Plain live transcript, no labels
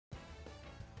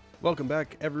Welcome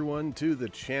back, everyone, to the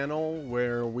channel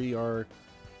where we are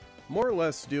more or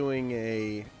less doing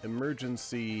a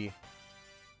emergency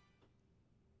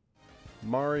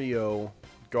Mario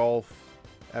Golf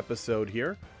episode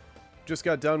here. Just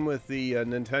got done with the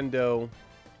Nintendo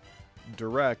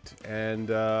Direct, and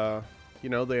you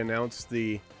know, they announced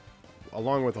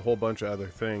along with a whole bunch of other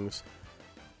things,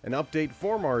 an update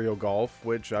for Mario Golf,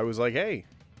 which I was like, hey,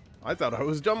 I thought I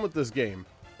was done with this game,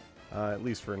 at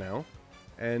least for now.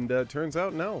 And turns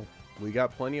out, no. We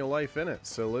got plenty of life in it.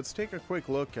 So let's take a quick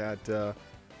look at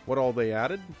what all they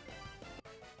added.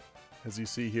 As you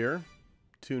see here,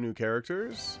 2 new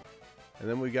characters. And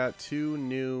then we got 2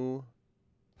 new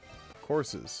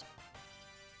courses.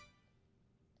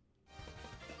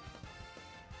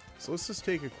 So let's just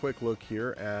take a quick look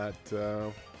here at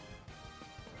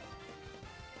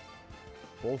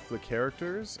both the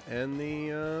characters and the...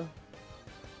 there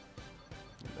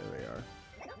they are.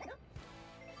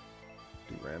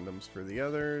 Do randoms for the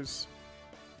others.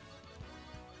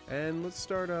 And let's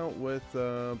start out with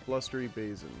Blustery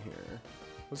Basin here.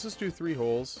 Let's just do 3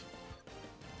 holes.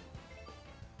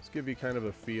 Let's give you kind of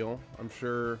a feel. I'm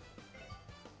sure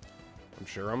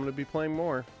I'm going to be playing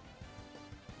more.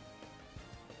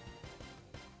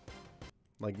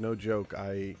 Like, no joke,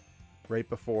 right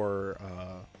before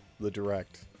the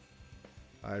Direct,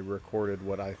 I recorded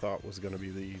what I thought was going to be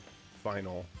the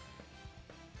final.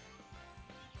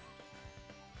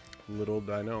 Little did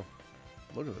I know.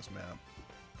 Look at this map.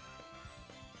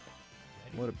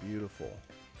 What a beautiful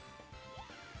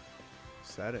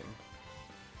setting.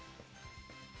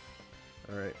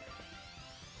 Alright.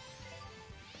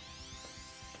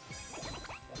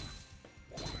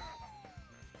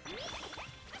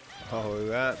 Oh, look at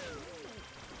that.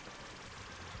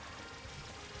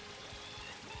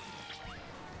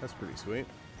 That's pretty sweet.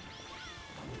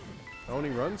 Oh, and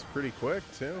he runs pretty quick,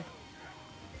 too.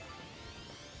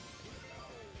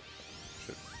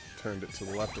 Turned it to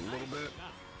the left a little bit.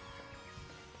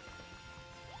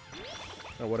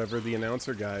 Oh, whatever, the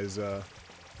announcer guy's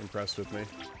impressed with me.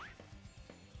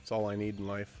 That's all I need in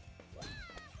life.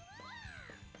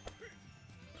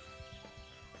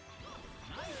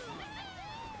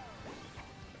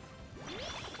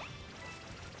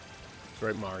 That's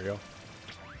right, Mario.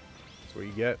 That's what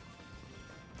you get.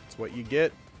 That's what you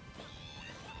get.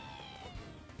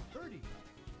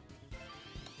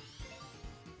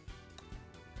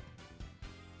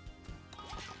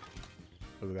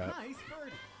 Look at that. Nice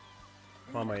birdie.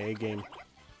 I'm on my A game.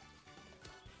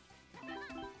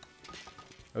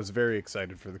 I was very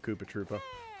excited for the Koopa Troopa.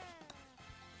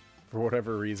 For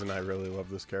whatever reason, I really love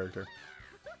this character.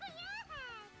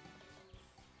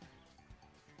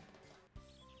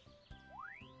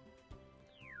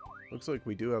 Looks like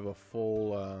we do have a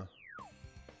full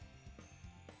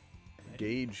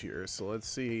gauge here, so let's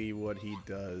see what he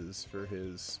does for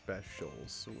his special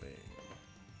swing.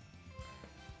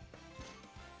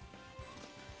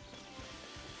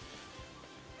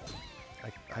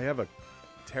 I have a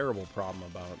terrible problem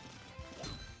about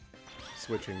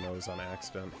switching those on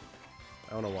accident.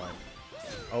 I don't know why.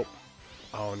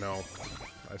 Oh no.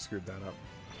 I screwed that up.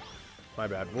 My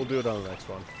bad. We'll do it on the next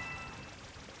one.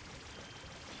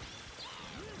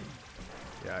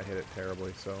 Yeah, I hit it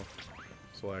terribly, so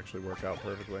this will actually work out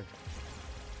perfectly.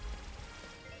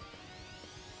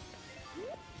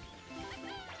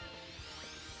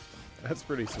 That's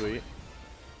pretty sweet.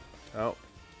 Oh.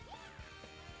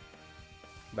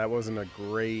 That wasn't a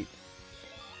great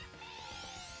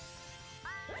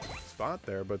spot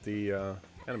there, but the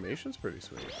animation's pretty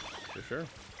sweet, for sure.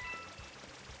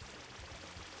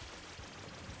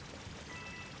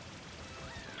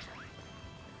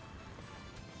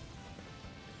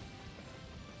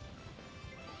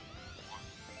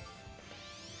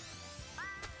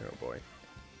 Oh boy.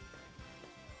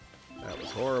 That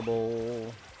was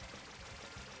horrible.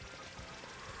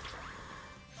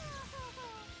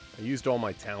 I used all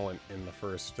my talent in the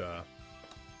first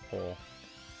hole.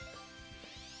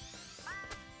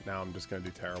 Now I'm just going to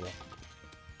do terrible.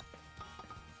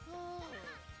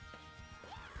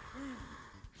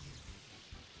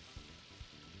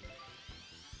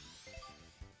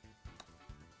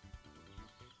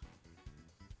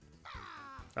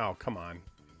 Oh, come on.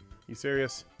 You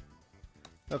serious?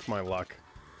 That's my luck.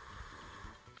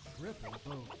 Oh,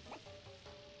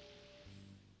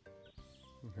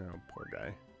 poor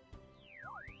guy.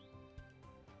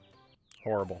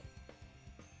 Horrible.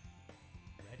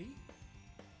 Ready?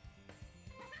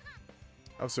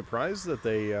 I was surprised that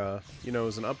they, you know, it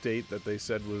was an update that they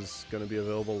said was going to be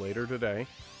available later today.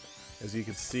 As you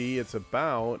can see, it's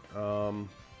about,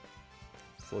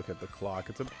 let's look at the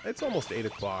clock. It's almost 8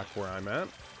 o'clock where I'm at.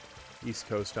 East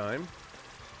Coast time.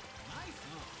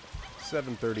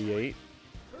 7:38.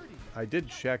 I did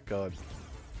check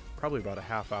probably about a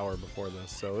half hour before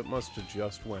this, so it must have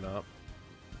just went up.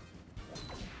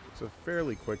 It's a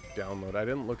fairly quick download. I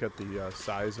didn't look at the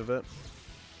size of it,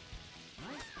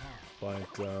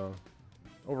 but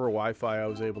over Wi-Fi I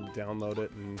was able to download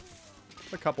it in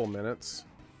a couple minutes.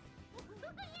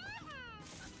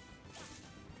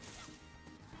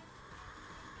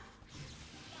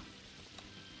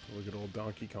 Look at old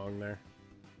Donkey Kong there.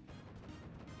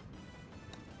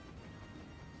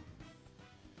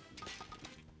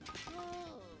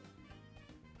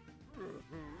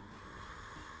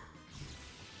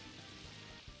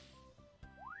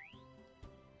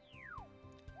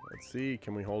 Let's see,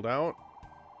 can we hold out?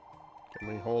 Can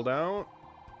we hold out?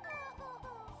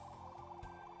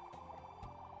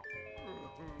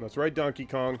 That's right, Donkey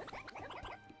Kong.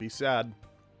 Be sad.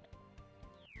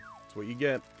 That's what you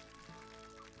get.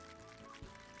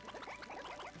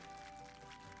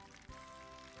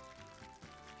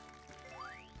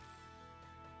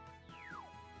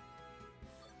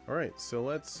 Alright, so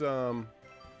let's, oh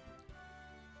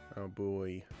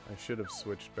boy. I should have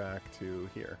switched back to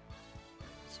here.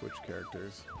 Switch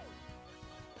characters.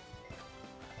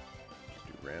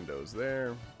 Do randos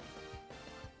there.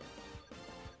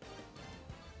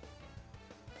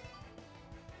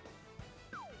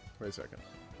 Wait a second.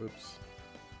 Oops.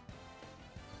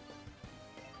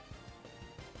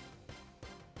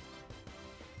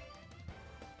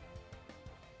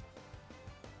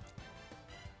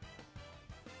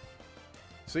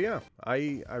 So yeah,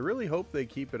 I really hope they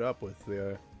keep it up with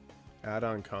the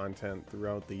add-on content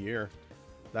throughout the year.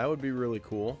 That would be really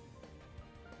cool.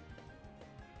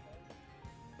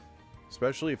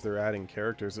 Especially if they're adding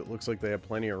characters. It looks like they have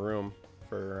plenty of room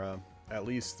for at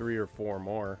least 3 or 4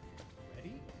 more.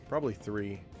 Probably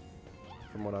 3,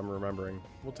 from what I'm remembering.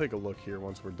 We'll take a look here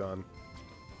once we're done.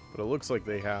 But it looks like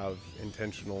they have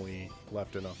intentionally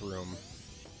left enough room.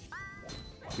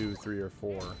 2, 3, or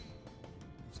 4.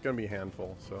 It's gonna be a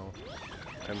handful, so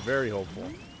I'm very hopeful.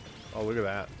 Oh, look at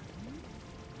that.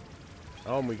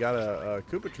 Oh, and we got a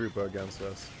Koopa Troopa against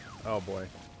us. Oh boy.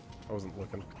 I wasn't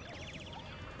looking.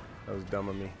 That was dumb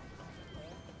of me.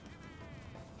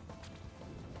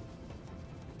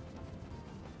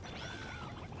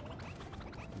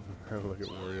 Look at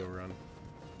Wario run.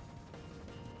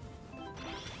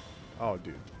 Oh,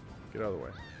 dude. Get out of the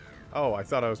way. Oh, I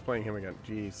thought I was playing him again.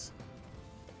 Jeez.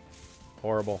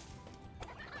 Horrible.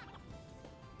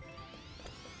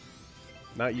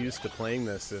 Not used to playing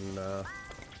this in,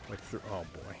 like, oh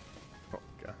boy. Oh,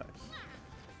 gosh.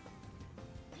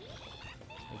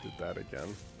 I did that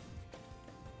again.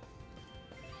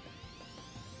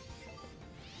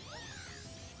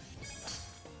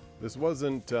 This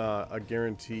wasn't a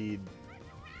guaranteed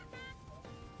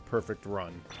perfect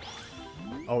run.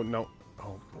 Oh, no.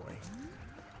 Oh, boy.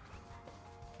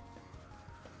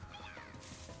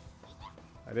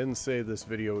 I didn't say this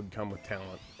video would come with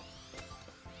talent.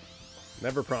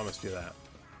 Never promised you that.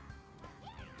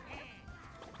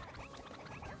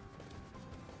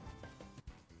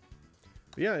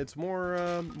 But yeah, it's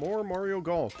more Mario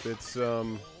Golf. It's,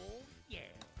 you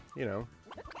know,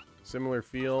 similar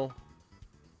feel.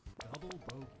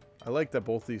 I like that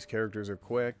both these characters are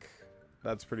quick.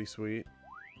 That's pretty sweet.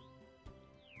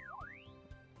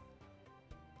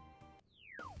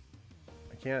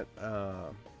 I can't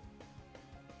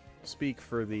speak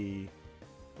for the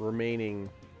remaining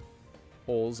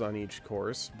holes on each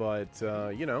course, but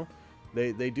you know,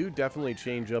 they do definitely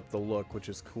change up the look, which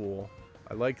is cool.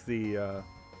 I like the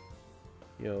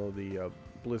you know, the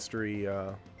blistery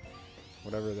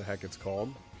whatever the heck it's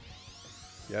called.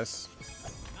 Yes,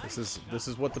 this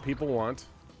is what the people want.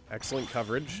 Excellent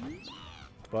coverage.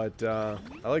 But I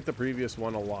like the previous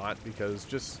one a lot because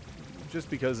just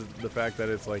because of the fact that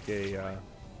it's like a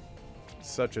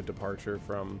such a departure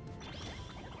from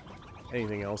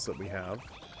anything else that we have.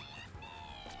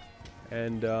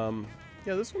 And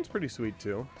yeah, this one's pretty sweet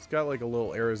too. It's got like a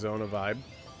little Arizona vibe.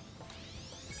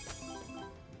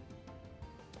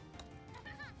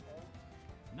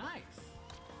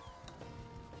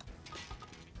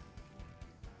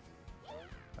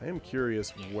 I am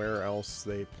curious where else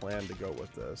they plan to go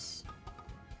with this.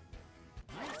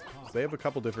 So they have a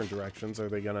couple different directions. Are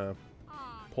they gonna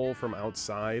pull from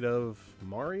outside of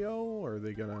Mario? Or are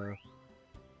they gonna,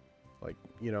 like,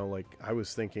 you know, like I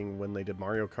was thinking when they did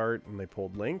Mario Kart and they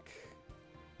pulled Link.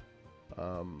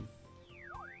 You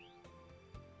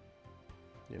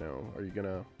know, are you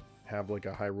gonna have like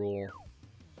a Hyrule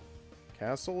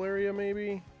Castle area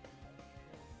maybe?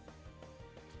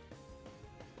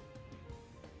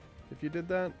 If you did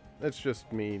that, that's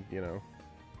just me, you know,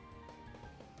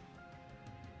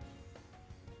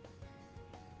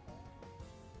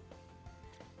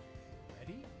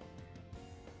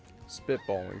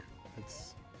 spitballing.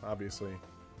 It's obviously,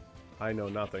 I know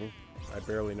nothing. I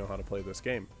barely know how to play this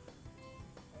game.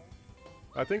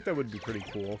 I think that would be pretty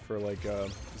cool for like a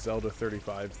Zelda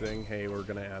 35 thing. Hey, we're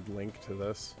gonna add Link to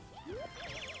this.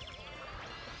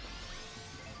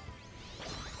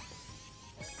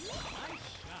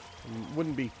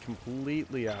 Wouldn't be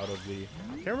completely out of the...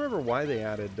 Can't remember why they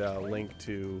added Link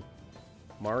to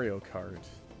Mario Kart.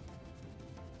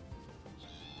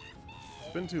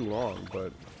 It's been too long,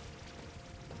 but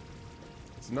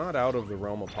it's not out of the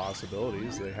realm of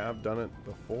possibilities. They have done it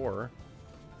before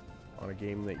on a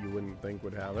game that you wouldn't think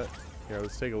would have it. Here,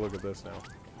 let's take a look at this now.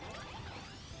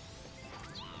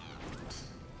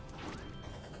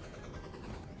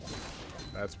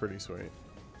 That's pretty sweet.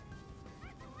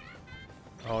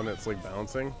 Oh, and it's like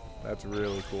bouncing? That's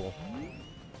really cool.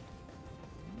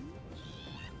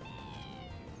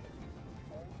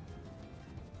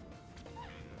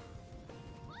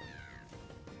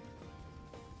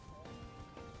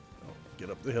 Oh,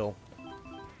 get up the hill.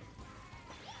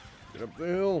 Get up the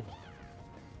hill.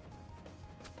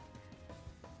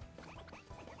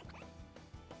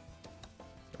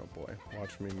 Oh boy,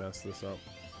 watch me mess this up.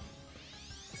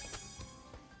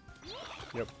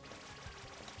 Yep.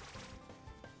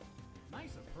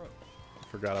 Nice approach.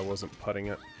 Forgot I wasn't putting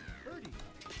it.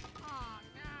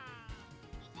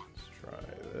 Let's try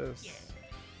this.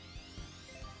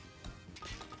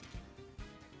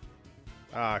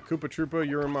 Ah, Koopa Troopa,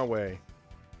 you're in my way.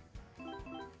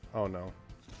 Oh no.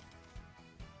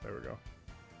 There we go.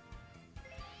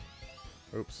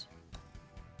 Oops.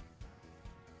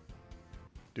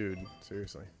 Dude,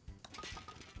 seriously.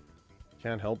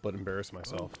 Can't help but embarrass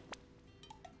myself.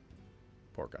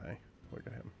 Poor guy. Look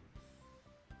at him.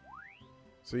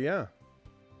 So yeah.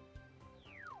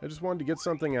 I just wanted to get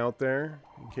something out there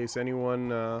in case anyone,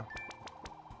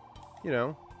 you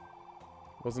know,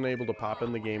 wasn't able to pop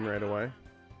in the game right away.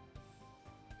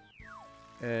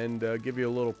 And give you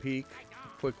a little peek,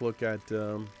 quick look at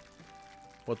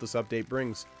what this update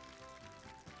brings.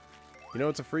 You know,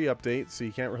 it's a free update, so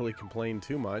you can't really complain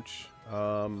too much.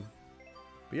 But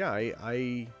yeah,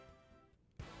 I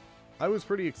was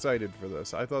pretty excited for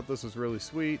this. I thought this was really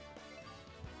sweet.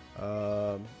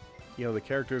 You know, the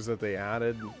characters that they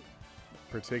added,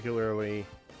 particularly,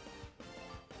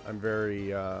 I'm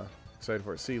very excited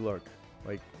for it. See, look,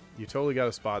 like, you totally got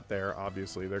a spot there,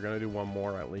 obviously. They're going to do one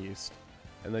more at least.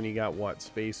 And then you got, what,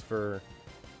 space for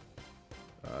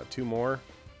 2 more,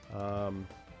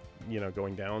 you know,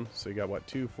 going down. So you got, what,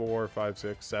 2, 4, 5,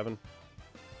 6, 7.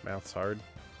 Math's hard.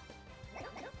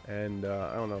 And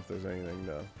I don't know if there's anything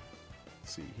to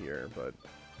see here, but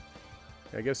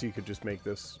I guess you could just make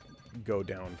this go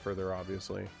down further,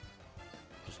 obviously.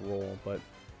 Just roll, but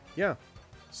yeah.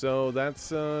 So that's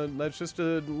just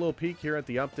a little peek here at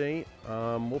the update.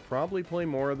 We'll probably play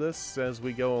more of this as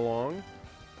we go along.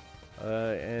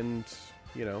 And,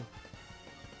 you know,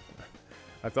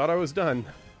 I thought I was done.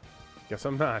 Guess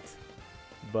I'm not.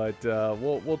 But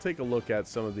we'll take a look at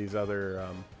some of these other,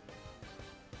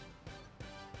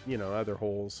 you know, other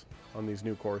holes on these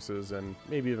new courses, and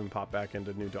maybe even pop back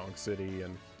into New Donk City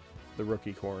and the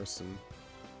rookie course and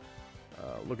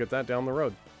look at that down the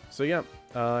road. So yeah,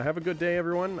 have a good day,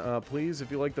 everyone. Please,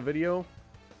 if you like the video,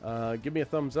 give me a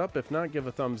thumbs up. If not, give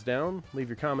a thumbs down. Leave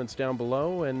your comments down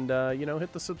below, and you know,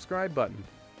 hit the subscribe button.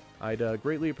 I'd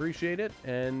greatly appreciate it.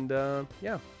 And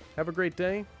yeah, have a great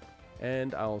day,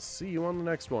 and I'll see you on the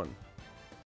next one.